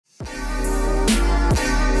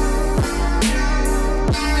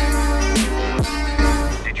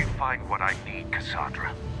find what I need,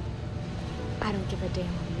 Cassandra. I don't give a damn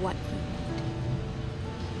what you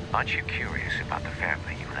need. Aren't you curious about the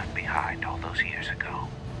family you left behind all those years ago?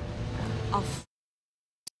 I'll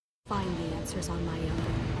find the answers on my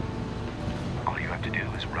own. All you have to do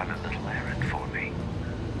is run a little errand for me.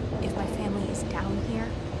 If my family is down here,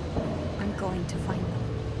 I'm going to find them.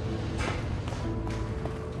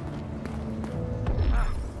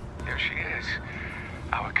 Oh, there she is.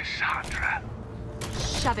 Our Cassandra.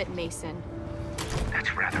 Shove it, Mason.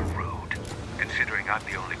 That's rather rude, considering I'm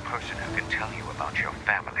the only person who can tell you about your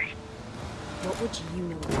family. What would you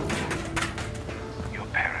know about them? Your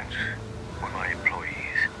parents were my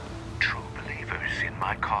employees, true believers in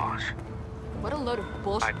my cause. What a load of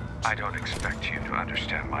bullshit. I don't expect you to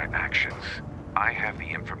understand my actions. I have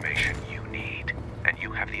the information you need, and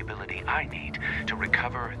you have the ability I need to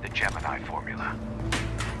recover the Gemini formula.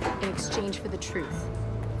 In exchange for the truth.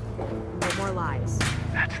 No more lies.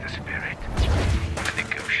 That's the spirit. The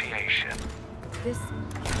negotiation. This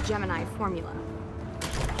Gemini formula.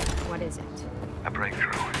 What is it? A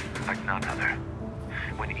breakthrough, like none other.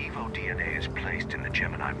 When Evo DNA is placed in the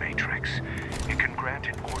Gemini matrix, it can grant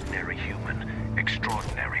an ordinary human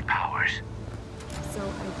extraordinary powers. So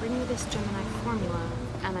I bring you this Gemini formula,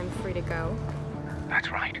 and I'm free to go?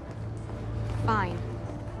 That's right. Fine.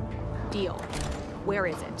 Deal. Where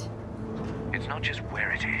is it? It's not just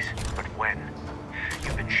where it is, but when.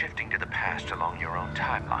 You've been shifting to the past along your own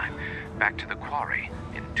timeline, back to the quarry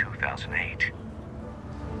in 2008.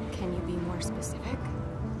 Can you be more specific?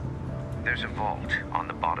 There's a vault on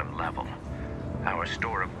the bottom level. Our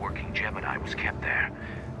store of working Gemini was kept there.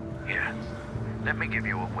 Here, let me give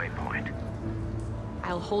you a waypoint.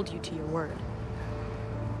 I'll hold you to your word.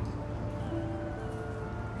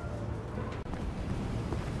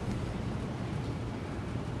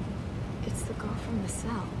 It's the girl from the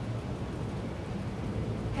cell.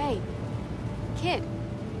 Hey, kid.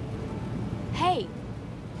 Hey!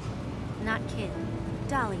 Not kid.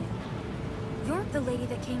 Dahlia. You're the lady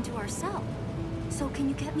that came to our cell. So can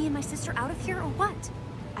you get me and my sister out of here or what?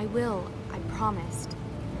 I will, I promised.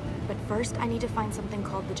 But first I need to find something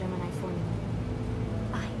called the Gemini formula.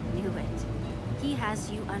 I knew it. He has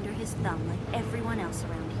you under his thumb like everyone else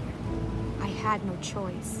around here. I had no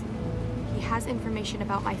choice. He has information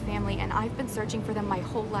about my family and I've been searching for them my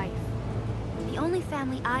whole life. The only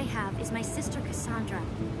family I have is my sister Cassandra.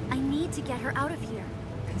 I need to get her out of here.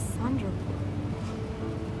 Cassandra?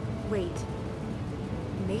 Wait.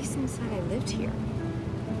 Mason said I lived here.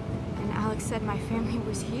 And Alex said my family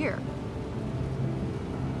was here.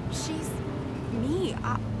 She's me.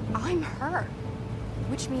 I'm her.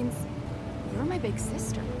 Which means you're my big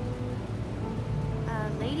sister.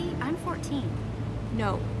 Lady, I'm 14.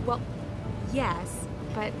 No, well, yes,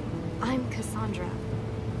 but I'm Cassandra.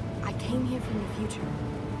 I came here from the future.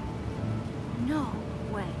 No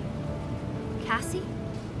way. Cassie?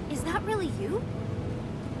 Is that really you?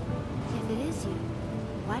 If it is you,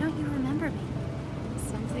 why don't you remember me?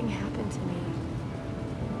 Something happened to me.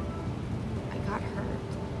 I got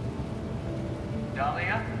hurt.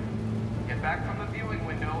 Dahlia, get back from the viewing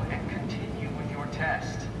window and continue with your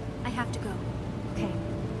test. I have to go. Okay.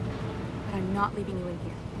 But I'm not leaving you in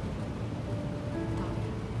here.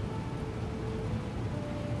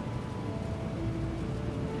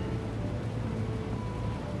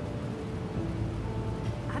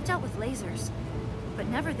 I've dealt with lasers, but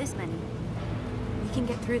never this many. We can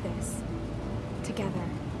get through this. Together.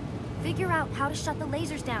 Figure out how to shut the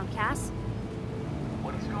lasers down, Cass.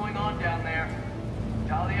 What is going on down there?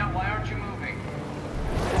 Dahlia, why aren't you moving?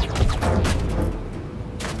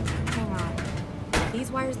 Hang on. These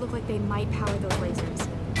wires look like they might power those lasers.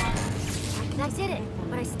 I did it,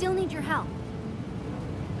 but I still need your help.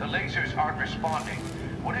 The lasers aren't responding.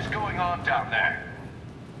 What is going on down there?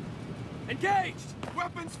 Engaged!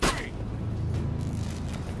 Weapons free!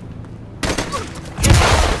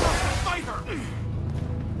 Fight her!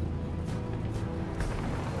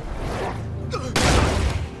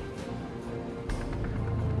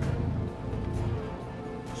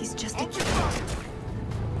 He's just a kid.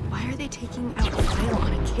 Why are they taking out Lyle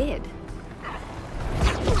on a kid?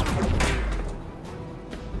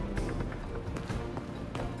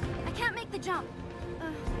 I can't make the jump.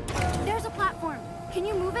 There's a platform. Can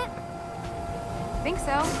you move it? Think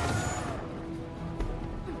so.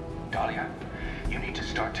 Dahlia, you need to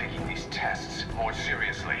start taking these tests more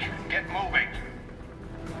seriously. Get moving!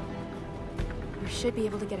 You should be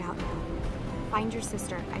able to get out now. Find your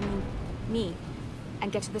sister, I mean, me,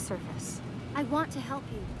 and get to the surface. I want to help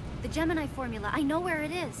you. The Gemini formula, I know where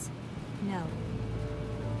it is. No.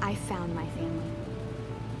 I found my family.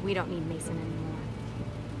 We don't need Mason anymore.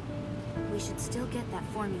 We should still get that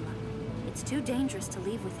formula. It's too dangerous to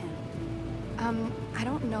leave with him. I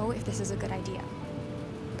don't know if this is a good idea.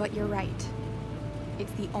 But you're right.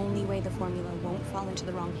 It's the only way the formula won't fall into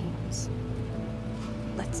the wrong hands.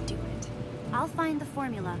 Let's do it. I'll find the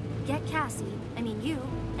formula, get Cassie, you,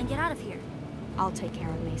 and get out of here. I'll take care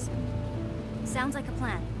of Mason. Sounds like a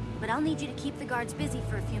plan, but I'll need you to keep the guards busy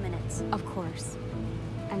for a few minutes. Of course.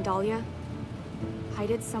 And Dahlia?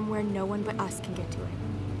 Hide it somewhere no one but us can get to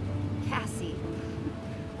it. Cassie,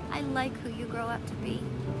 I like who you grow up to be.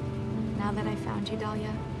 Now that I found you,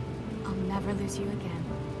 Dahlia, I'll never lose you again.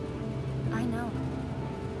 I know.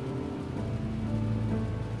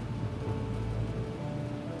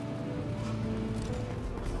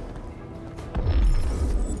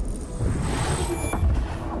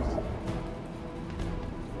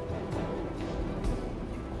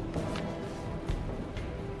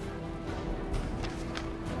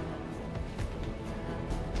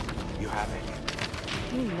 You have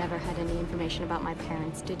it. You never had any information about my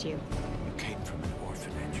parents, did you? You came from an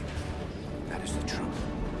orphanage. That is the truth.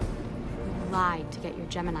 You lied to get your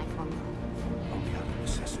Gemini formula. Only out of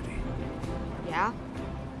necessity. Yeah?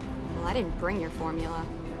 Well, I didn't bring your formula.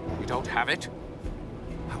 You don't have it?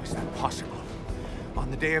 How is that possible? On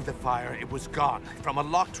the day of the fire, it was gone, from a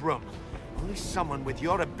locked room. Only someone with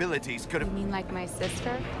your abilities could You have... mean like my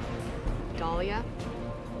sister? Dahlia?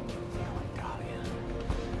 Dahlia.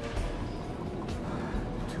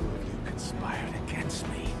 Two of you conspired against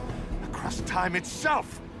me. Across time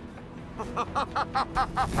itself!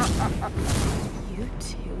 You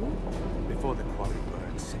too? Before the quarry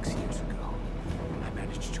burned 6 years ago, I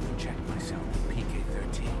managed to inject myself with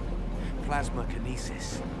PK-13. Plasma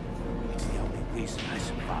kinesis. It's the only reason I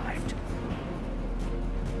survived.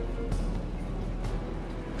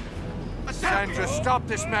 Sandra, stop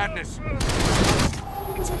this madness!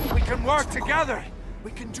 We can work together!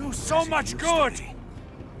 We can do so much good!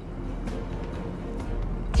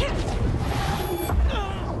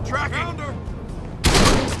 Tracking! Found her!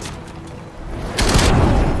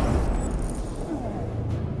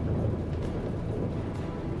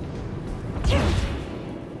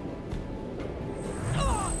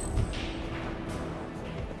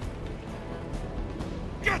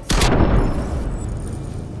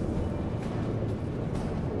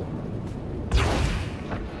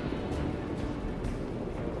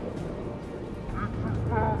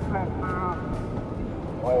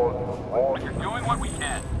 We're doing what we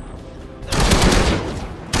can.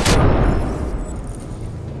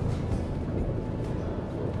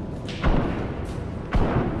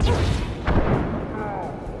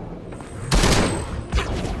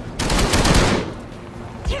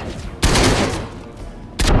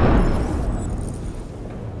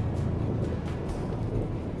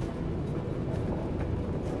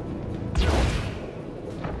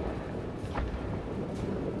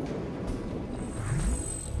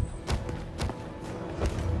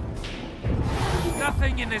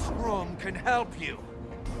 Nothing in this room can help you.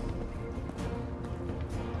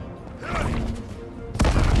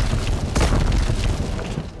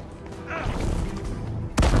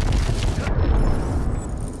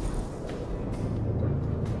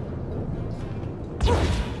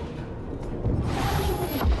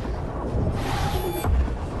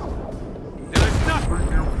 There is nothing.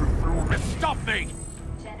 Stop me!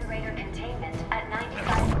 Generator containment at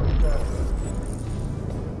 95%.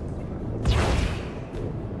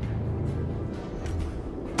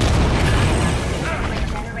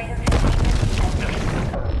 Generator containment at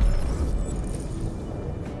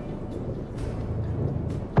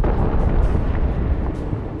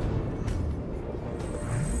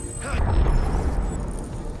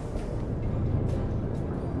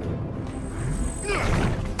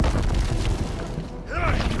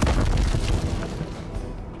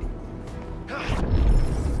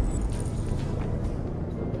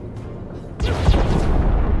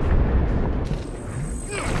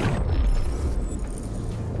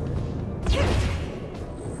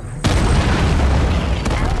 60%.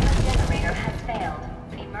 Alpha generator has failed.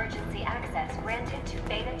 Emergency access granted to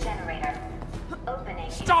Beta generator. Opening.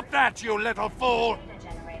 Stop that, you little fool! Beta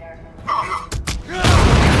generator.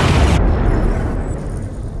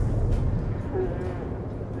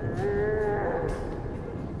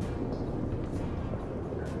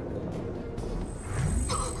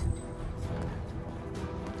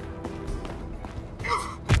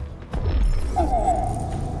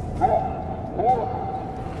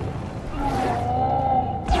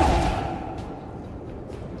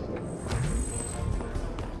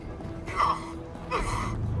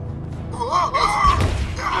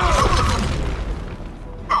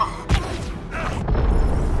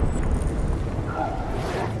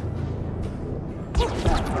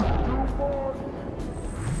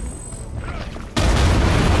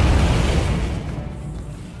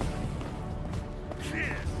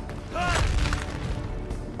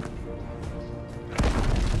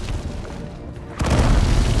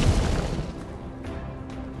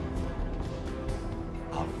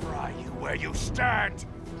 you stand!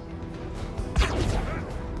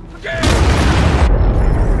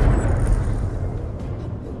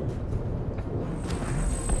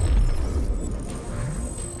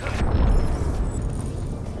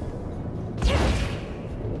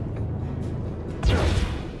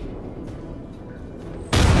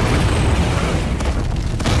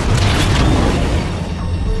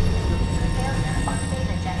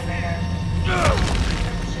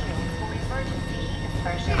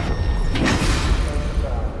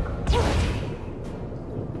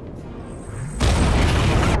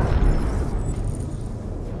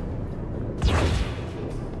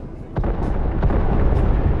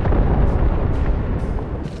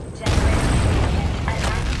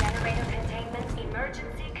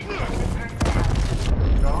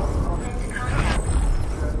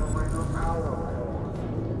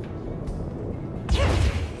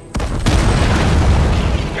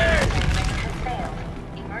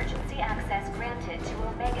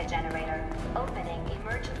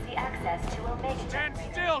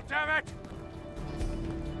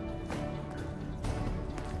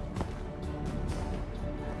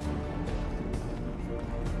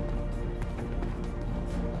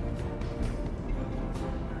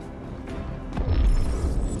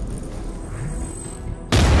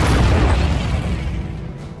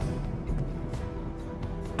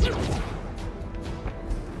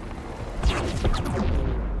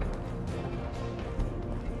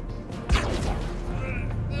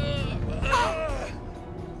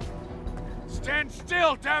 Stand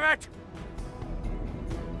still, damn it!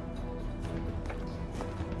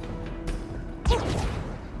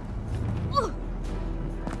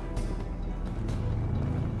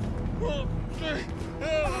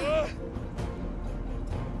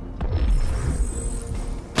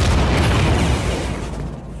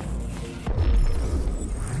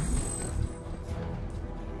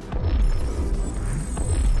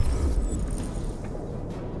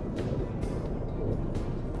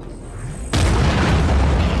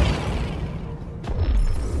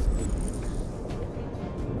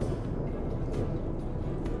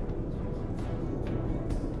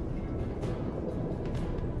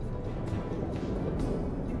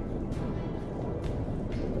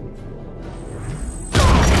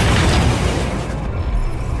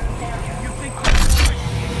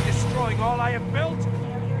 All I have built?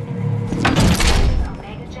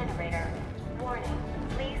 Omega generator. Warning.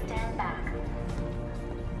 Please stand back.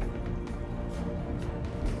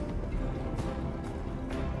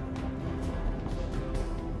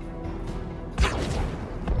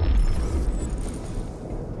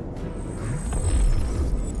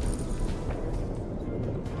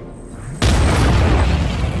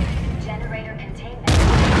 Generator containment.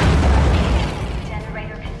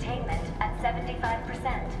 Generator containment at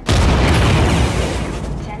 75%.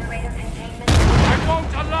 Generator containment. I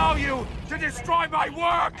won't allow you to destroy my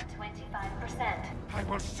work! At 25%. I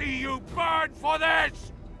will see you burn for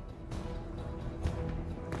this!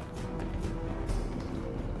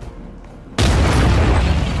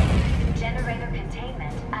 Generator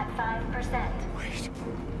containment at 5%. Wait.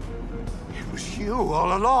 It was you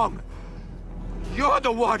all along. You're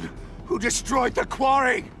the one who destroyed the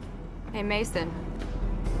quarry! Hey, Mason.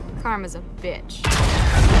 Karma's a bitch.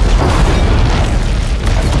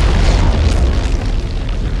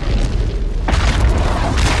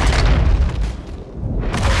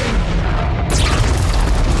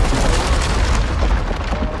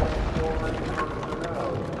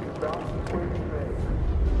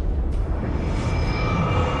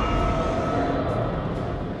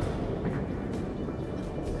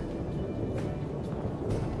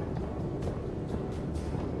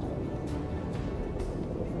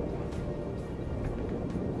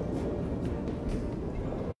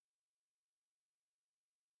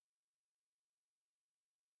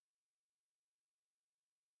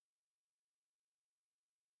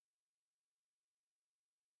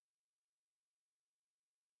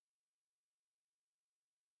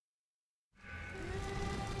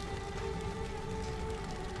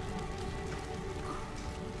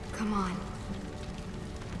 Come on.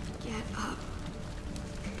 Get up.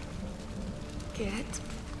 Get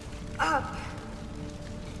up.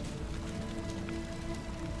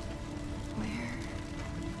 Where?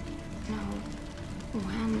 No.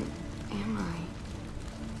 When am I?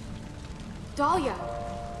 Dahlia!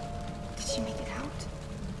 Did she make it out?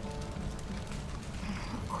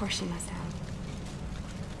 Of course she must have.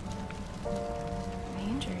 My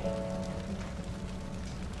injury.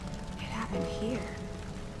 It happened here.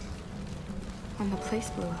 When the place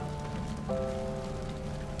blew up.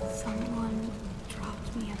 Someone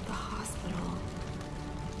dropped me at the hospital.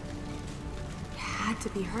 It had to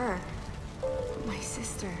be her. My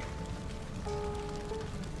sister.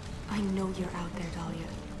 I know you're out there, Dahlia.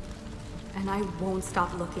 And I won't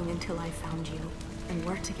stop looking until I found you, and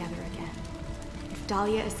we're together again. If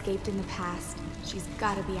Dahlia escaped in the past, she's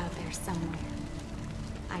gotta be out there somewhere.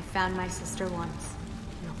 I found my sister once,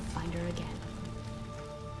 and I'll find her again.